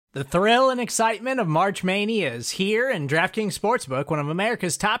The thrill and excitement of March Mania is here, and DraftKings Sportsbook, one of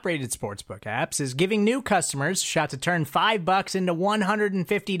America's top-rated sportsbook apps, is giving new customers a shot to turn $5 into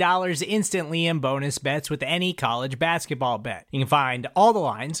 $150 instantly in bonus bets with any college basketball bet. You can find all the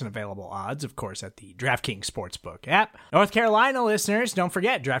lines and available odds, of course, at the DraftKings Sportsbook app. North Carolina listeners, don't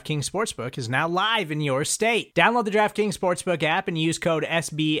forget, DraftKings Sportsbook is now live in your state. Download the DraftKings Sportsbook app and use code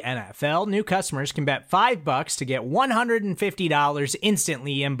SBNFL. New customers can bet $5 to get $150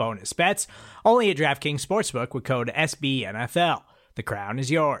 instantly in bonus bets, only at DraftKings Sportsbook with code SBNFL. The crown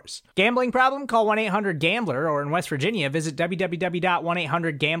is yours. Gambling problem? Call 1-800-GAMBLER, or in West Virginia, visit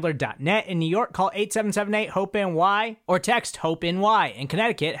www.1800gambler.net. In New York, call 877-8-HOPE-NY or text HOPE-NY. In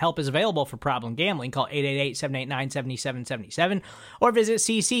Connecticut, help is available for problem gambling. Call 888-789-7777 or visit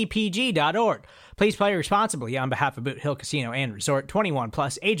ccpg.org. Please play responsibly on behalf of Boot Hill Casino and Resort. 21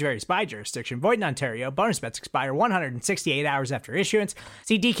 plus, age varies by jurisdiction. Void in Ontario. Bonus bets expire 168 hours after issuance.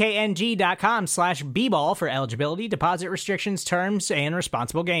 See dkng.com/bball for eligibility, deposit restrictions, terms, and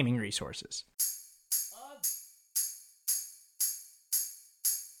responsible gaming resources.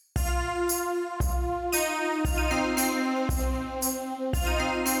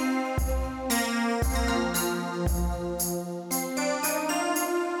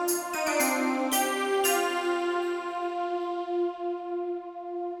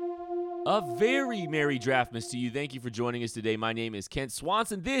 A very merry Draftmas to you. Thank you for joining us today. My name is Kent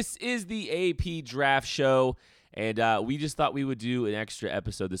Swanson. This is the AP Draft Show, and we just thought we would do an extra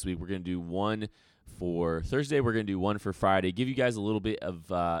episode this week. We're going to do one for Thursday. We're going to do one for Friday. Give you guys a little bit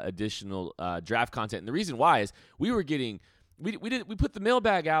of additional draft content. And the reason why is we were getting we put the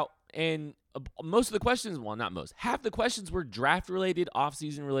mailbag out, and most of the questions, well, not most, half the questions were draft related,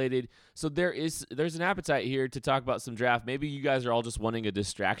 off-season related. So there's an appetite here to talk about some draft. Maybe you guys are all just wanting a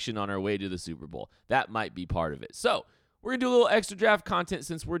distraction on our way to the Super Bowl. That might be part of it. So we're going to do a little extra draft content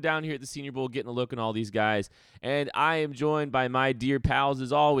since we're down here at the Senior Bowl getting a look at all these guys. And I am joined by my dear pals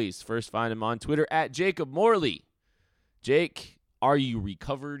as always. First, find him on Twitter at Jacob Morley. Jake, are you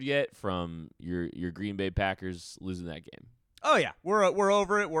recovered yet from your Green Bay Packers losing that game? Oh, yeah. We're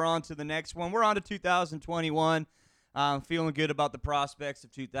over it. We're on to the next one. We're on to 2021. Feeling good about the prospects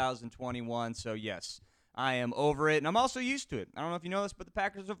of 2021. So, yes, I am over it. And I'm also used to it. I don't know if you know this, but the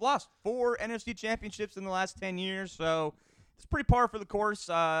Packers have lost 4 NFC championships in the last 10 years. So, it's pretty par for the course.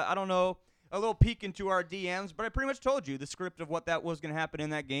 I don't know, a little peek into our DMs, but I pretty much told you the script of what that was going to happen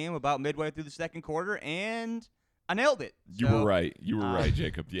in that game about midway through the second quarter, and I nailed it. You were right. You were right,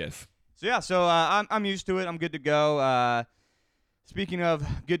 Jacob. Yes. So, yeah, I'm used to it. I'm good to go. Speaking of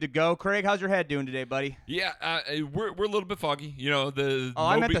good to go, Craig, how's your head doing today, buddy? Yeah, we're a little bit foggy. You know,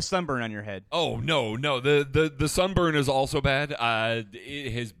 I meant the sunburn on your head. Oh no, the sunburn is also bad.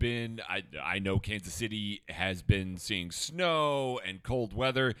 It has been. I know Kansas City has been seeing snow and cold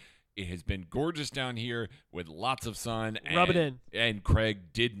weather. It has been gorgeous down here with lots of sun. Rub it in. And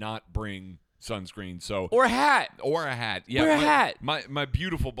Craig did not bring sunscreen, or a hat. Yeah, wear a hat. My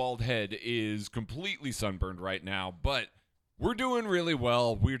beautiful bald head is completely sunburned right now, but we're doing really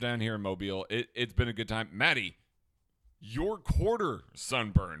well. We're down here in Mobile. It's been a good time. Maddie, your quarter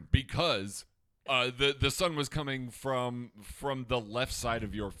sunburn because the sun was coming from the left side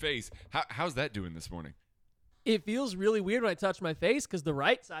of your face. How's that doing this morning? It feels really weird when I touch my face because the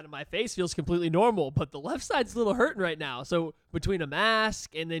right side of my face feels completely normal, but the left side's a little hurting right now. So between a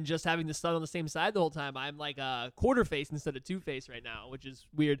mask and then just having the sun on the same side the whole time, I'm like a quarter face instead of 2 face right now, which is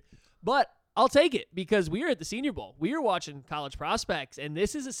weird. But I'll take it because we are at the Senior Bowl. We are watching college prospects, and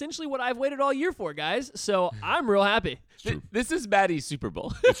this is essentially what I've waited all year for, guys. So I'm real happy. This is Maddie's Super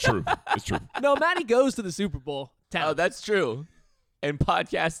Bowl. It's true. It's true. No, Maddie goes to the Super Bowl. Oh, that's true. And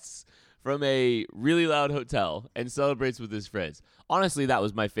podcasts from a really loud hotel and celebrates with his friends. Honestly, that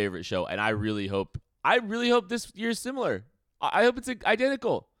was my favorite show, and I really hope this year's similar. I hope it's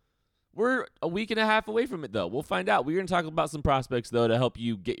identical. We're a week and a half away from it, though. We'll find out. We're going to talk about some prospects, though, to help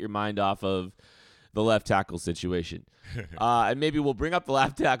you get your mind off of the left tackle situation. And maybe we'll bring up the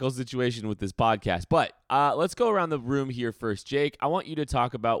left tackle situation with this podcast. But let's go around the room here first. Jake, I want you to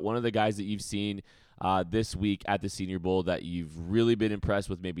talk about one of the guys that you've seen this week at the Senior Bowl that you've really been impressed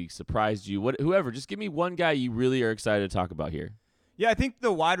with, maybe surprised you. Whoever, just give me one guy you really are excited to talk about here. Yeah, I think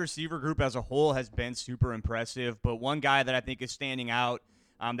the wide receiver group as a whole has been super impressive. But one guy that I think is standing out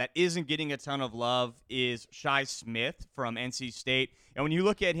that isn't getting a ton of love is Shi Smith from NC State. And when you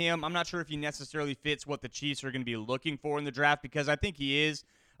look at him, I'm not sure if he necessarily fits what the Chiefs are going to be looking for in the draft because I think he is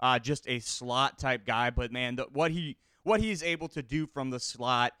just a slot-type guy. But, man, what he's able to do from the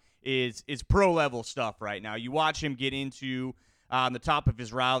slot is pro-level stuff right now. You watch him get into the top of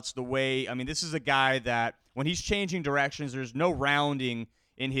his routes, this is a guy that when he's changing directions, there's no rounding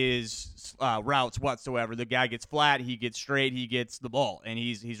in his routes whatsoever. The guy gets flat, he gets straight, he gets the ball, and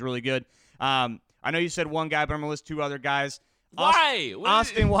he's really good. I know you said one guy, but I'm going to list two other guys. Why?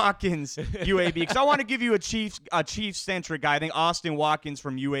 Austin Watkins, UAB. Because I want to give you a Chiefs-centric guy. I think Austin Watkins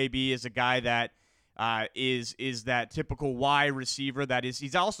from UAB is a guy that is that typical Y receiver. That is,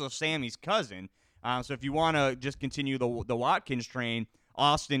 he's also Sammy's cousin. So if you want to just continue the Watkins train,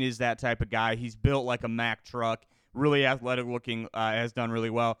 Austin is that type of guy. He's built like a Mack truck, really athletic looking, has done really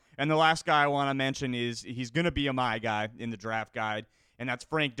well. And the last guy I want to mention is he's going to be my guy in the draft guide, and that's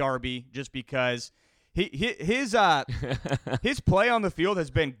Frank Darby, just because his play on the field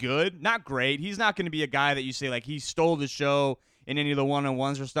has been good, not great. He's not going to be a guy that you say like he stole the show in any of the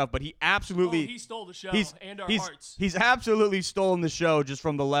one-on-ones or stuff, but he absolutely he stole the show and our hearts. He's absolutely stolen the show just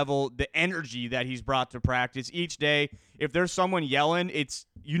from the energy that he's brought to practice each day. If there's someone yelling, it's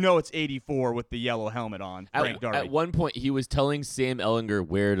 84 with the yellow helmet on. Frank Darby. At one point, he was telling Sam Ellinger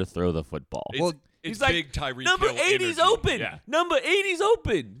where to throw the football. It's he's big like, Tyreek number Hill 80's energy. open. Yeah. Number 80's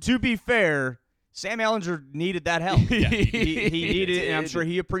open. To be fair, Sam Ellinger needed that help. Yeah. he needed it, and I'm sure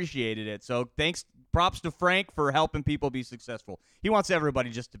he appreciated it. So props to Frank for helping people be successful. He wants everybody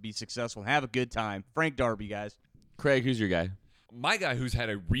just to be successful and have a good time. Frank Darby, guys. Craig, who's your guy? My guy who's had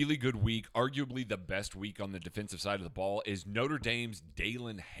a really good week, arguably the best week on the defensive side of the ball, is Notre Dame's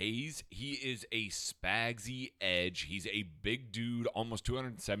Dalen Hayes. He is a spagsy edge. He's a big dude, almost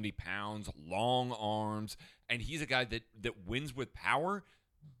 270 pounds, long arms, and he's a guy that wins with power,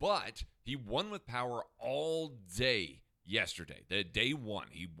 but he won with power all day yesterday. The day one,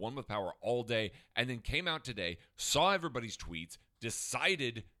 he won with power all day, and then came out today, saw everybody's tweets,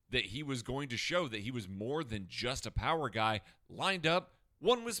 decided that he was going to show that he was more than just a power guy, lined up,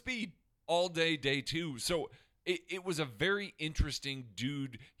 won with speed all day, day two. So it was a very interesting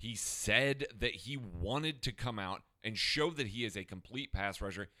dude. He said that he wanted to come out and show that he is a complete pass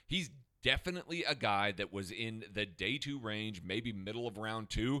rusher. He's definitely a guy that was in the day two range, maybe middle of round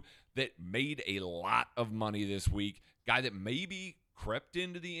two, that made a lot of money this week. Guy that maybe crept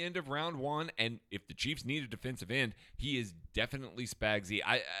into the end of round one, and if the Chiefs need a defensive end, he is definitely spagsy.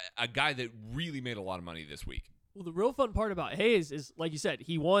 A guy that really made a lot of money this week. Well, the real fun part about Hayes is, like you said,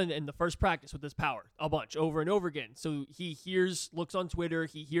 he won in the first practice with his power a bunch over and over again. So he looks on Twitter,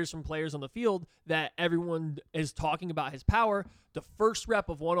 he hears from players on the field that everyone is talking about his power. The first rep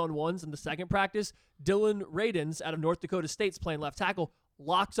of one-on-ones in the second practice, Dylan Radins out of North Dakota State's playing left tackle,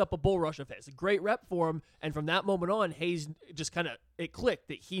 locks up a bull rush of his. A great rep for him, and from that moment on, Hayes just it clicked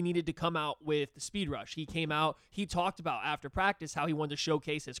that he needed to come out with the speed rush. He came out, he talked about after practice how he wanted to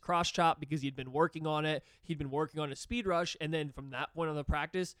showcase his cross chop because he'd been working on it. He'd been working on his speed rush, and then from that point on the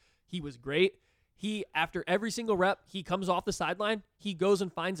practice, he was great. He, after every single rep, he comes off the sideline, he goes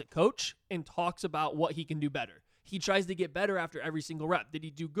and finds a coach and talks about what he can do better. He tries to get better after every single rep. Did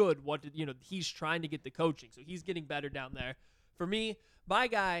he do good? He's trying to get the coaching, so he's getting better down there. For me, my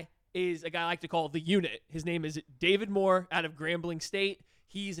guy is a guy I like to call the unit. His name is David Moore out of Grambling State.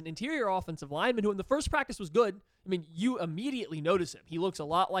 He's an interior offensive lineman who in the first practice was good. I mean, you immediately notice him. He looks a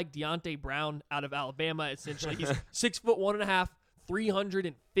lot like Deontay Brown out of Alabama, essentially. He's 6'1.5",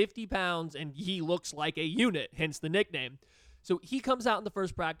 350 pounds, and he looks like a unit, hence the nickname. So he comes out in the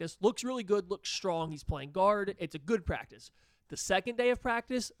first practice, looks really good, looks strong. He's playing guard. It's a good practice. The second day of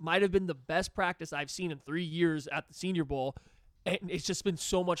practice might have been the best practice I've seen in 3 years at the Senior Bowl. And it's just been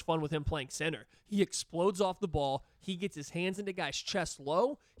so much fun with him playing center. He explodes off the ball. He gets his hands into guys' chest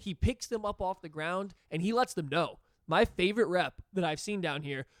low. He picks them up off the ground, and he lets them know. My favorite rep that I've seen down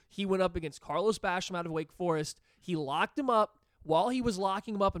here, he went up against Carlos Basham out of Wake Forest. He locked him up. While he was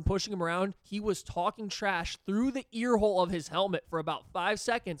locking him up and pushing him around, he was talking trash through the ear hole of his helmet for about 5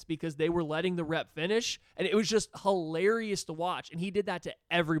 seconds because they were letting the rep finish, and it was just hilarious to watch. And he did that to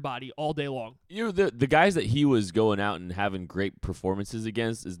everybody all day long. The guys that he was going out and having great performances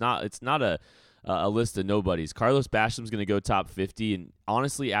against it's not a list of nobodies. Carlos Basham's going to go top 50, and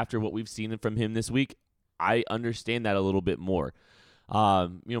honestly, after what we've seen from him this week, I understand that a little bit more.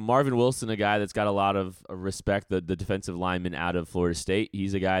 Marvin Wilson, a guy that's got a lot of respect, the defensive lineman out of Florida State.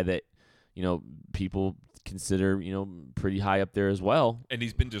 He's a guy that, people consider, pretty high up there as well. And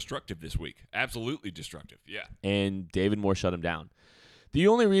he's been destructive this week. Absolutely destructive, yeah. And David Moore shut him down. The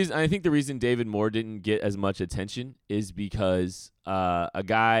reason David Moore didn't get as much attention is because a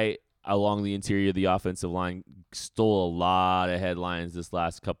guy along the interior of the offensive line stole a lot of headlines this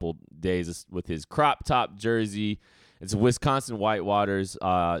last couple days with his crop top jersey. It's Wisconsin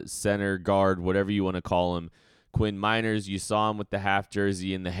Whitewaters, center, guard, whatever you want to call him. Quinn Miners, you saw him with the half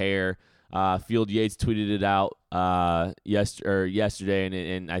jersey and the hair. Field Yates tweeted it out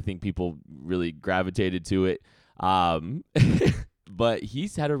yesterday, and I think people really gravitated to it. but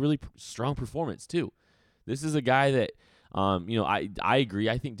he's had a really strong performance too. This is a guy that, I agree.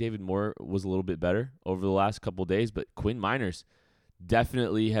 I think David Moore was a little bit better over the last couple of days, but Quinn Miners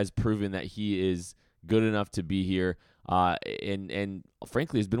definitely has proven that he is good enough to be here. And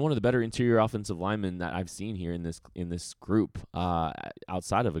frankly, has been one of the better interior offensive linemen that I've seen here in this group,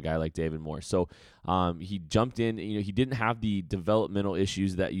 outside of a guy like David Moore. So he jumped in. He didn't have the developmental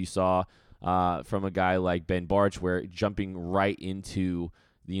issues that you saw from a guy like Ben Barch, where jumping right into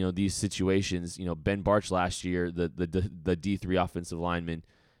these situations. Ben Barch last year, the D3 offensive lineman,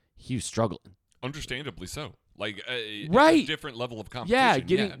 he was struggling. Understandably so. Like right, a different level of competition.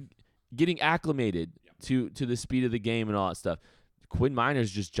 Yeah, getting acclimated to the speed of the game and all that stuff. Quinn Miners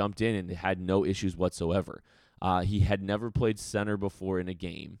just jumped in and had no issues whatsoever. He had never played center before in a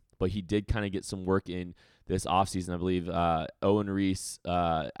game, but he did kind of get some work in this offseason. I believe Owen Reese,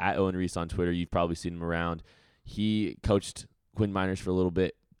 at Owen Reese on Twitter, you've probably seen him around. He coached Quinn Miners for a little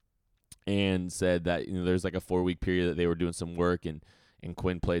bit and said that there's like a 4-week period that they were doing some work, and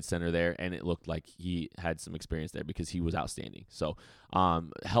Quinn played center there, and it looked like he had some experience there because he was outstanding. So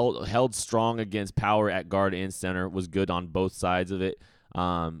held strong against power at guard and center, was good on both sides of it.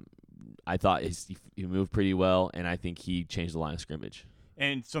 I thought he moved pretty well, and I think he changed the line of scrimmage.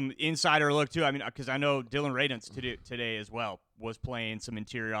 And some insider look, too. I mean, because I know Dylan Radunz today as well was playing some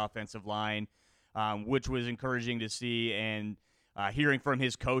interior offensive line, which was encouraging to see. And hearing from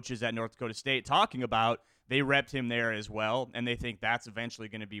his coaches at North Dakota State talking about they repped him there as well, and they think that's eventually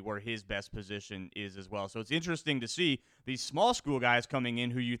going to be where his best position is as well. So it's interesting to see these small school guys coming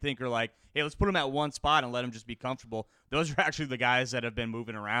in who you think are like, hey, let's put them at one spot and let them just be comfortable. Those are actually the guys that have been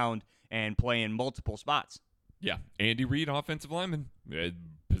moving around and playing multiple spots. Yeah, Andy Reid, offensive lineman,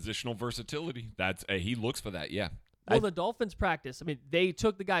 positional versatility. He looks for that. Yeah. Well, the Dolphins practice, they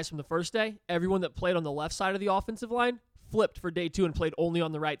took the guys from the first day. Everyone that played on the left side of the offensive line flipped for day 2 and played only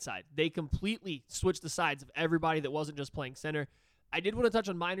on the right side. They completely switched the sides of everybody that wasn't just playing center. I did want to touch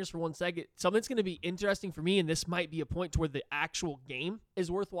on Miners for 1 second. Something that's going to be interesting for me, and this might be a point to where the actual game is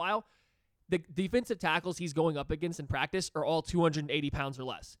worthwhile. The defensive tackles he's going up against in practice are all 280 pounds or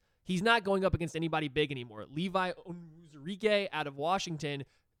less. He's not going up against anybody big anymore. Levi Onwuzurike out of Washington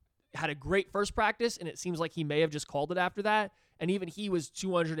had a great first practice, and it seems like he may have just called it after that. And even he was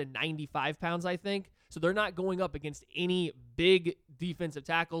 295 pounds, I think. So they're not going up against any big defensive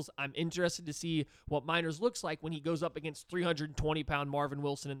tackles. I'm interested to see what Miners looks like when he goes up against 320-pound Marvin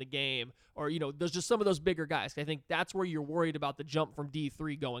Wilson in the game. Or, there's just some of those bigger guys. I think that's where you're worried about the jump from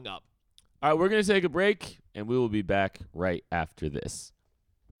D3 going up. All right, we're going to take a break, and we will be back right after this.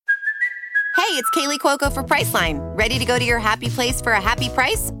 Hey, it's Kaylee Cuoco for Priceline. Ready to go to your happy place for a happy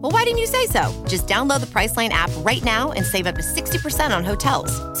price? Well, why didn't you say so? Just download the Priceline app right now and save up to 60% on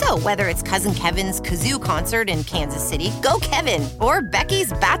hotels. So whether it's Cousin Kevin's Kazoo Concert in Kansas City, go Kevin, or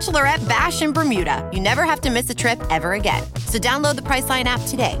Becky's Bachelorette Bash in Bermuda, you never have to miss a trip ever again. So download the Priceline app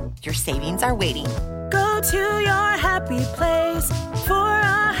today. Your savings are waiting. Go to your happy place for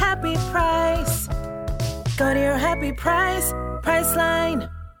a happy price. Go to your happy price, Priceline.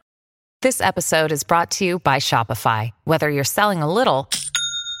 This episode is brought to you by Shopify. Whether you're selling a little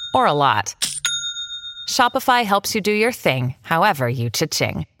or a lot, Shopify helps you do your thing, however you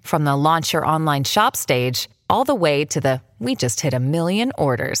cha-ching. From the launch your online shop stage, all the way to the we just hit 1 million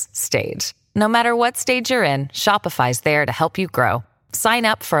orders stage. No matter what stage you're in, Shopify's there to help you grow. Sign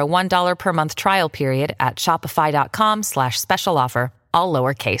up for a $1 per month trial period at shopify.com/special offer, all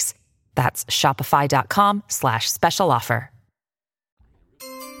lowercase. That's shopify.com/special offer.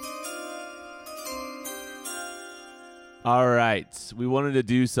 All right. We wanted to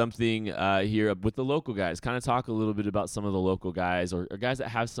do something here with the local guys, kind of talk a little bit about some of the local guys or guys that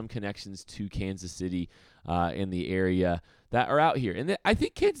have some connections to Kansas City in the area that are out here. And I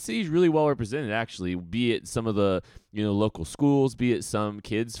think Kansas City is really well represented, actually, be it some of the local schools, be it some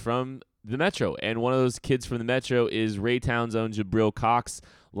kids from the Metro. And one of those kids from the Metro is Raytown's own Jabril Cox,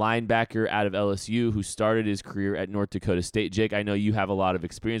 linebacker out of LSU, who started his career at North Dakota State. Jake, I know you have a lot of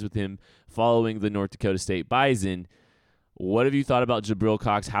experience with him following the North Dakota State Bison. What have you thought about Jabril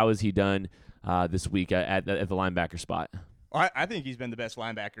Cox? How has he done this week at the linebacker spot? I think he's been the best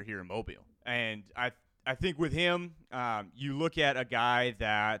linebacker here in Mobile. And I think with him, you look at a guy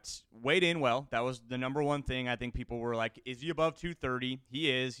that weighed in well. That was the number one thing. I think people were like, is he above 230?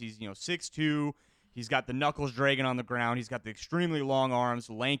 He is. He's 6'2". He's got the knuckles dragging on the ground. He's got the extremely long arms,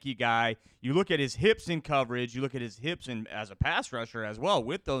 lanky guy. You look at his hips in coverage. You look at his hips as a pass rusher as well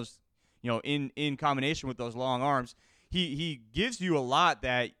with those, in combination with those long arms. He gives you a lot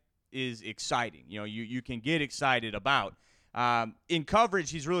that is exciting. You can get excited about. In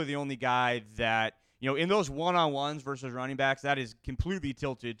coverage, he's really the only guy that in those one-on-ones versus running backs, that is completely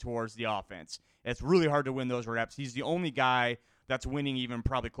tilted towards the offense. It's really hard to win those reps. He's the only guy that's winning even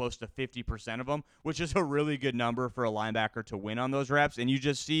probably close to 50% of them, which is a really good number for a linebacker to win on those reps. And you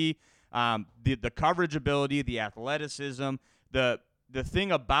just see the coverage ability, the athleticism, the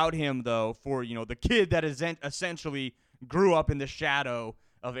thing about him, though, for the kid that is essentially grew up in the shadow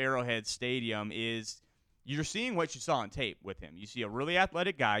of Arrowhead Stadium, is you're seeing what you saw on tape with him. You see a really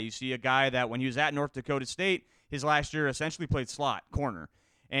athletic guy. You see a guy that when he was at North Dakota State, his last year essentially played slot corner.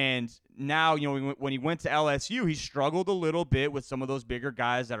 And now, when he went to LSU, he struggled a little bit with some of those bigger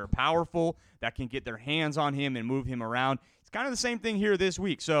guys that are powerful, that can get their hands on him and move him around. It's kind of the same thing here this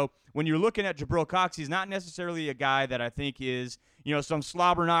week. So when you're looking at Jabril Cox, he's not necessarily a guy that I think is, some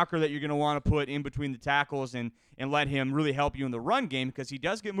slobber knocker that you're going to want to put in between the tackles and let him really help you in the run game, because he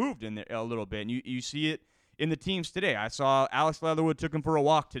does get moved in there a little bit. And you see it in the teams today. I saw Alex Leatherwood took him for a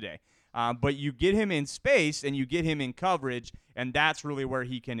walk today. But you get him in space and you get him in coverage, and that's really where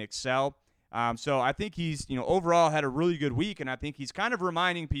he can excel. So I think he's, overall had a really good week, and I think he's kind of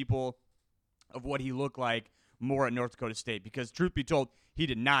reminding people of what he looked like more at North Dakota State, because truth be told, he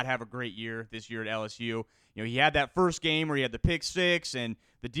did not have a great year this year at LSU. He had that first game where he had the pick six and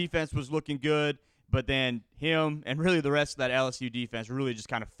the defense was looking good, but then him and really the rest of that LSU defense really just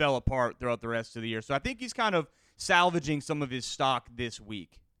kind of fell apart throughout the rest of the year. So I think he's kind of salvaging some of his stock this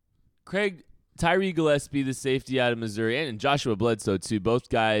week. Craig, Tyree Gillespie, the safety out of Missouri, and Joshua Bledsoe, too. Both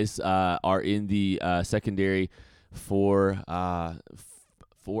guys are in the secondary for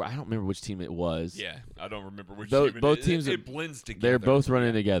I don't remember which team it was. Yeah, I don't remember which team. Both teams it blends together. They're both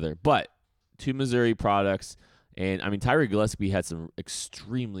running together, but two Missouri products. And, Tyree Gillespie had some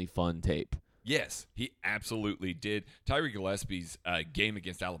extremely fun tape. Yes, he absolutely did. Tyree Gillespie's game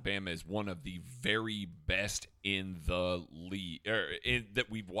against Alabama is one of the very best in the league that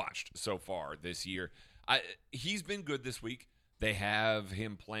we've watched so far this year. He's been good this week. They have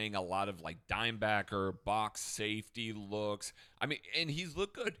him playing a lot of dime backer, box safety looks. And he's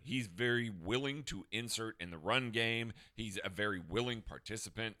looked good. He's very willing to insert in the run game. He's a very willing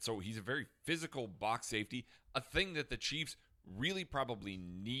participant. So he's a very physical box safety, a thing that the Chiefs really probably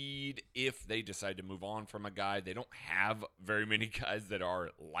need if they decide to move on from a guy. They don't have very many guys that are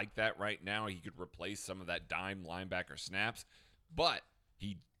like that right now. He could replace some of that dime linebacker snaps, but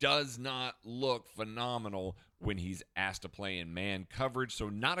he does not look phenomenal when he's asked to play in man coverage. So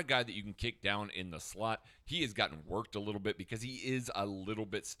not a guy that you can kick down in the slot. He has gotten worked a little bit because he is a little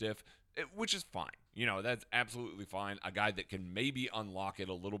bit stiff, which is fine. That's absolutely fine. A guy that can maybe unlock it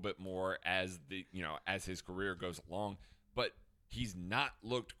a little bit more as as his career goes along. But he's not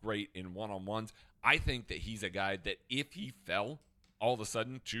looked great in one-on-ones. I think that he's a guy that if he fell all of a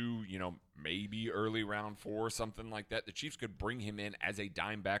sudden to, maybe early round 4 or something like that, the Chiefs could bring him in as a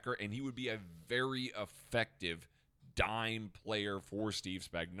dime backer, and he would be a very effective dime player for Steve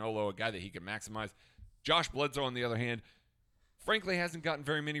Spagnuolo, a guy that he can maximize. Josh Bledsoe, on the other hand, frankly hasn't gotten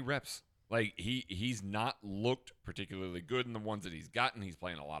very many reps. He's not looked particularly good in the ones that he's gotten. He's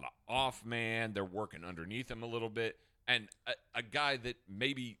playing a lot of off man. They're working underneath him a little bit. And a guy that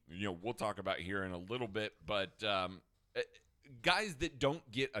maybe, we'll talk about here in a little bit, but guys that don't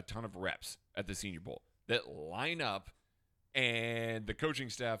get a ton of reps at the Senior Bowl, that line up and the coaching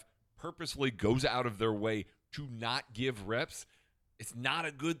staff purposely goes out of their way to not give reps, it's not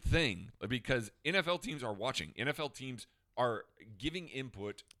a good thing, because NFL teams are watching. NFL teams are giving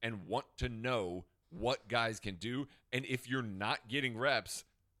input and want to know what guys can do. And if you're not getting reps,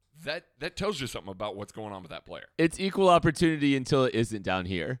 that tells you something about what's going on with that player. It's equal opportunity until it isn't down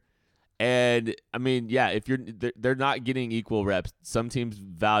here. And if they're not getting equal reps, some teams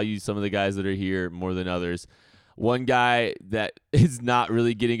value some of the guys that are here more than others. One guy that is not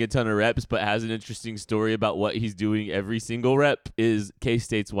really getting a ton of reps but has an interesting story about what he's doing every single rep is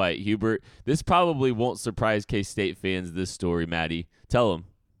K-State's Wyatt Hubert. This probably won't surprise K-State fans, this story, Maddie. Tell them.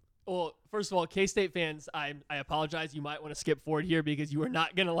 Well, first of all, K-State fans, I apologize. You might want to skip forward here because you are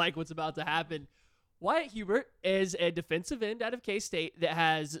not going to like what's about to happen. Wyatt Hubert is a defensive end out of K-State that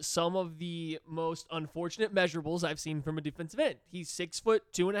has some of the most unfortunate measurables I've seen from a defensive end. He's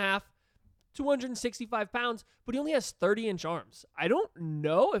 6'2.5", 265 pounds, but he only has 30-inch arms. I don't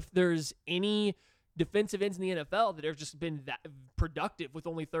know if there's any defensive ends in the NFL that have just been that productive with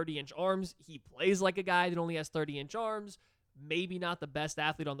only 30-inch arms. He plays like a guy that only has 30-inch arms. Maybe not the best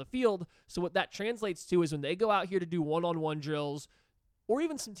athlete on the field. So what that translates to is when they go out here to do one-on-one drills or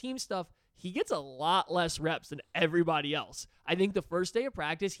even some team stuff, he gets a lot less reps than everybody else. I think the first day of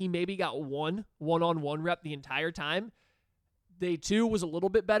practice, he maybe got one-on-one rep the entire time. Day 2 was a little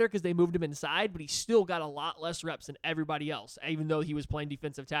bit better because they moved him inside, but he still got a lot less reps than everybody else, even though he was playing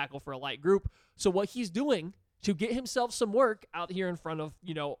defensive tackle for a light group. So what he's doing to get himself some work out here in front of,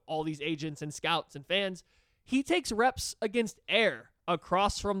 all these agents and scouts and fans, he takes reps against air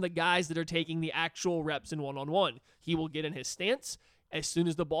across from the guys that are taking the actual reps in one-on-one. He will get in his stance. As soon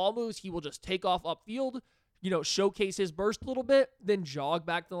as the ball moves, he will just take off upfield, showcase his burst a little bit, then jog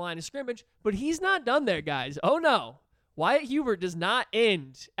back to the line of scrimmage. But he's not done there, guys. Oh, no. Wyatt Hubert does not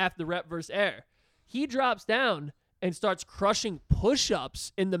end after the rep versus air. He drops down and starts crushing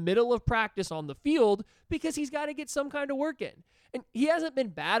push-ups in the middle of practice on the field because he's got to get some kind of work in. And he hasn't been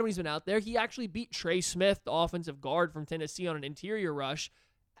bad when he's been out there. He actually beat Trey Smith, the offensive guard from Tennessee, on an interior rush.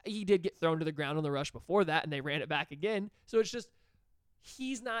 He did get thrown to the ground on the rush before that, and they ran it back again. So it's just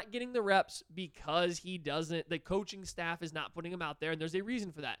he's not getting the reps because the coaching staff is not putting him out there, and there's a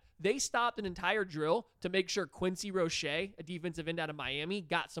reason for that. They stopped an entire drill to make sure Quincy Roche, a defensive end out of Miami,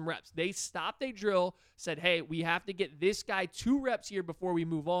 got some reps. They stopped a drill, said, hey, we have to get this guy 2 reps here before we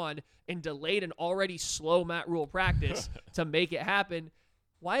move on, and delayed an already slow Matt Rule practice to make it happen.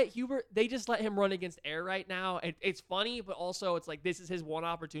 Wyatt Hubert, they just let him run against air right now. It's funny, but also it's like this is his one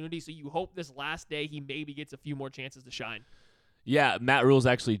opportunity, so you hope this last day he maybe gets a few more chances to shine. Yeah, Matt Rule's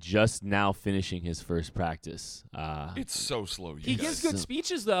actually just now finishing his first practice. It's so slow. He gives good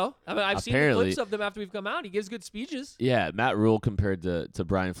speeches, though. I mean, I've seen the clips of them after we've come out. He gives good speeches. Yeah, Matt Rule compared to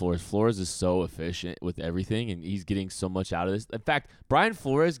Brian Flores. Flores is so efficient with everything, and he's getting so much out of this. In fact, Brian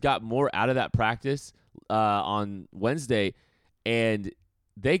Flores got more out of that practice on Wednesday, and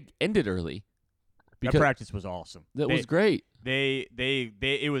they ended early. That practice was awesome. That was great.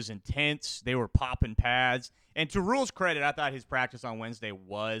 It was intense. They were popping pads. And to Rule's credit, I thought his practice on Wednesday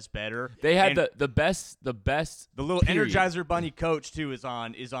was better. They had the best. The little period. Energizer Bunny coach too is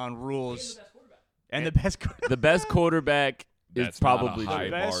on Rule's. And the best quarterback. The best quarterback is probably not a high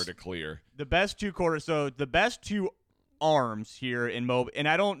the best, bar to clear. The best 2 quarters. So the best 2 arms here in Mobile. And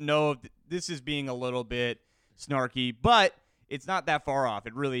I don't know if this is being a little bit snarky, but it's not that far off.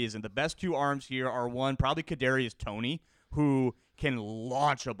 It really isn't. The best 2 arms here are one, probably Kadarius Toney, who can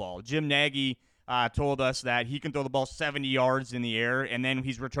launch a ball. Jim Nagy told us that he can throw the ball 70 yards in the air, and then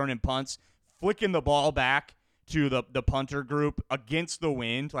he's returning punts, flicking the ball back to the punter group against the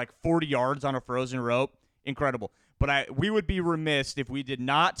wind, like 40 yards on a frozen rope. Incredible. But we would be remiss if we did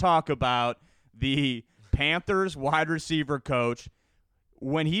not talk about the Panthers wide receiver coach.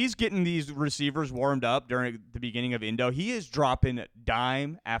 When he's getting these receivers warmed up during the beginning of Indo, he is dropping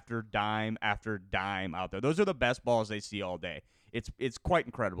dime after dime after dime out there. Those are the best balls they see all day. It's quite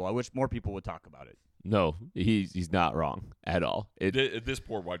incredible. I wish more people would talk about it. No, he's not wrong at all. This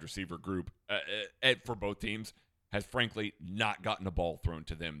poor wide receiver group for both teams has frankly not gotten a ball thrown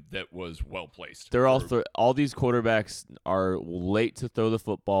to them that was well placed. They're all these quarterbacks are late to throw the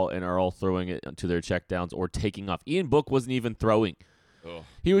football and are all throwing it to their checkdowns or taking off. Ian Book wasn't even throwing. Ugh.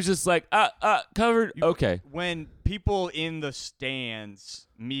 He was just like, covered. Okay. When people in the stands,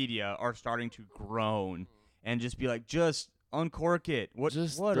 media, are starting to groan and just be like, just uncork it. What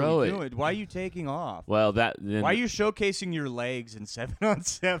throw are it. you doing? Why are you taking off? Well, why are you showcasing your legs in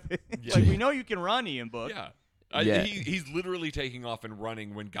 7-on-7? Yeah. Like, we know you can run, Ian Book. Yeah. Yeah. He's literally taking off and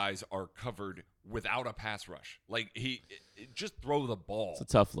running when guys are covered without a pass rush. Like, just throw the ball. It's a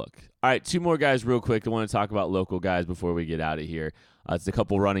tough look. All right, 2 more guys real quick. I want to talk about local guys before we get out of here. It's a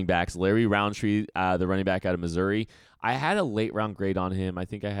couple running backs. Larry Roundtree, the running back out of Missouri. I had a late round grade on him. I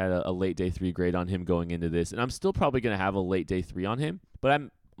think I had a late day 3 grade on him going into this, and I'm still probably going to have a late day 3 on him, but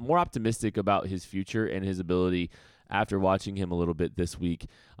I'm more optimistic about his future and his ability after watching him a little bit this week.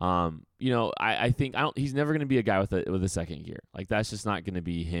 I think he's never going to be a guy with a second gear. Like, that's just not going to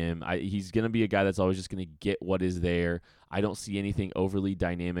be him. He's going to be a guy that's always just going to get what is there. I don't see anything overly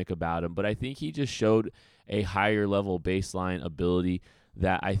dynamic about him, but I think he just showed a higher level baseline ability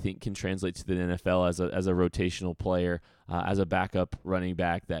that I think can translate to the NFL as a rotational player, as a backup running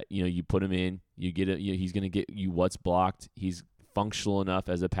back that, you put him in, you get it, he's going to get you what's blocked. He's functional enough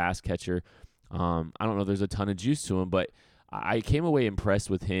as a pass catcher. I don't know if there's a ton of juice to him, but I came away impressed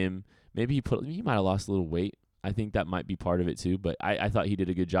with him. Maybe he might have lost a little weight. I think that might be part of it too, but I thought he did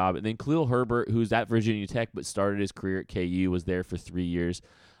a good job. And then Khalil Herbert, who's at Virginia Tech but started his career at KU, was there for 3 years.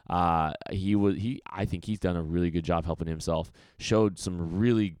 I think he's done a really good job helping himself. Showed some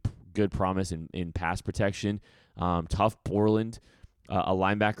really good promise in pass protection. Tough Portland, a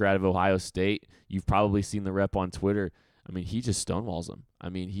linebacker out of Ohio State. You've probably seen the rep on Twitter. I mean, he just stonewalls him. I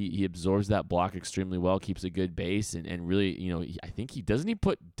mean, he absorbs that block extremely well, keeps a good base, and really, I think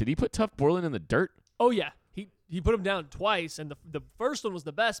did he put Tough Portland in the dirt? Oh, yeah. he put him down twice, and the first one was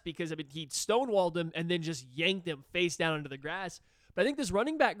the best because, I mean, he stonewalled him and then just yanked him face down into the grass. But I think this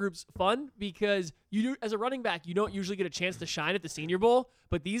running back group's fun because as a running back, you don't usually get a chance to shine at the Senior Bowl,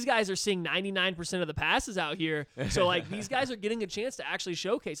 but these guys are seeing 99% of the passes out here. So, like, these guys are getting a chance to actually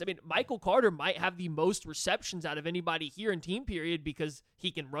showcase. I mean, Michael Carter might have the most receptions out of anybody here in team period because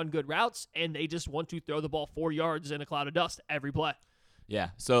he can run good routes, and they just want to throw the ball 4 yards in a cloud of dust every play.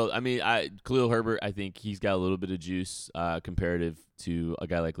 Yeah, so, I mean, Khalil Herbert, I think he's got a little bit of juice comparative to a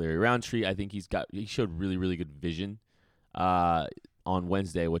guy like Larry Roundtree. I think he showed really, really good vision on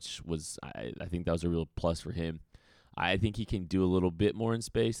Wednesday, which was, I think that was a real plus for him. I think he can do a little bit more in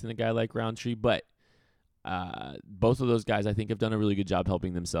space than a guy like Roundtree, but both of those guys, I think, have done a really good job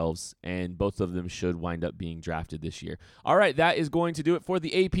helping themselves, and both of them should wind up being drafted this year. All right, that is going to do it for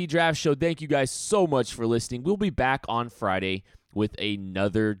the AP Draft Show. Thank you guys so much for listening. We'll be back on Friday with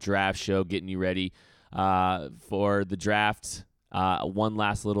another draft show, getting you ready for the draft. One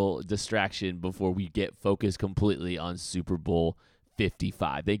last little distraction before we get focused completely on Super Bowl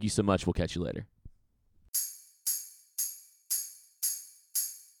 55. Thank you so much. We'll catch you later.